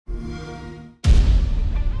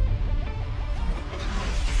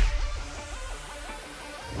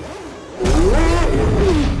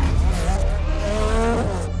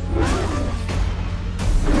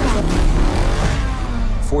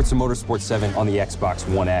Forza Motorsport 7 on the Xbox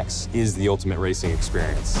One X is the ultimate racing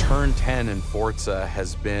experience. Turn 10 and Forza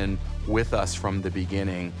has been with us from the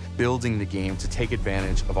beginning, building the game to take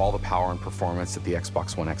advantage of all the power and performance that the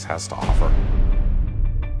Xbox One X has to offer.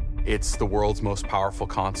 It's the world's most powerful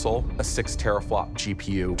console, a 6 teraflop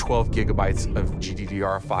GPU, 12 gigabytes of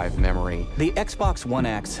GDDR5 memory. The Xbox One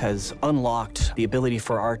X has unlocked the ability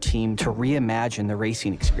for our team to reimagine the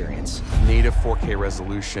racing experience. Native 4K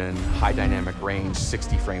resolution, high dynamic range,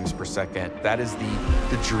 60 frames per second. That is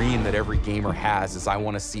the dream that every gamer has, is I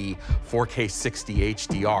want to see 4K 60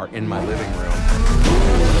 HDR in my living room.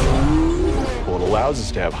 Well, it allows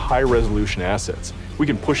us to have high-resolution assets. We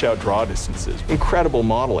can push out draw distances, incredible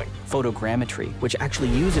modeling. Photogrammetry, which actually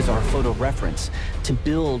uses our photo reference to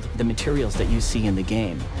build the materials that you see in the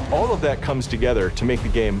game. All of that comes together to make the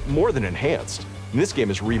game more than enhanced. And this game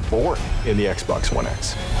is reborn in the Xbox One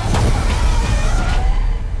X.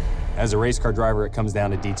 As a race car driver, it comes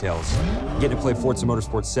down to details. Getting to play Forza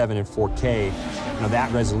Motorsport 7 in 4K,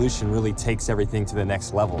 that resolution really takes everything to the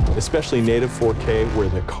next level. Especially native 4K, where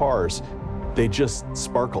the cars, they just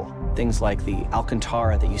sparkle. Things like the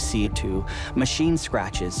Alcantara that you see, to machine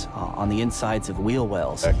scratches on the insides of wheel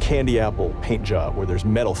wells. A candy apple paint job where there's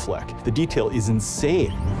metal fleck. The detail is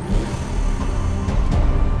insane.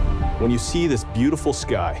 When you see this beautiful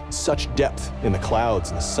sky, such depth in the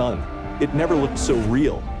clouds and the sun, it never looked so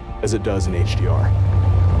real as it does in HDR.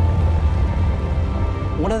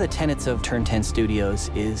 One of the tenets of Turn10 Studios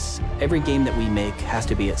is every game that we make has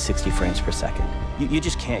to be at 60 frames per second. You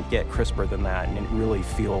just can't get crisper than that, and it really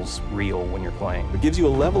feels real when you're playing. It gives you a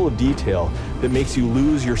level of detail that makes you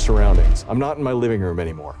lose your surroundings. I'm not in my living room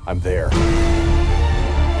anymore. I'm there.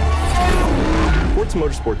 Forza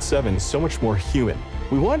Motorsport 7 is so much more human.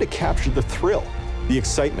 We wanted to capture the thrill, the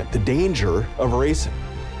excitement, the danger of racing.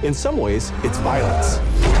 In some ways, it's violence.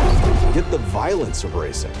 Get the violence of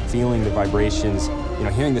racing. Feeling the vibrations,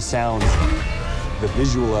 hearing the sounds, the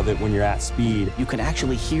visual of it when you're at speed. You can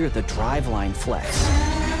actually hear the driveline flex.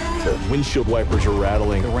 The windshield wipers are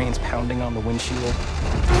rattling. The rain's pounding on the windshield.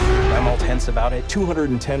 I'm all tense about it.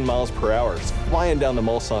 210 miles per hour, just flying down the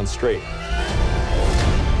Mulsanne Straight.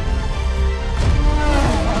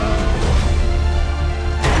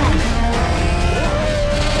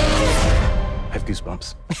 I have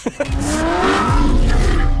goosebumps.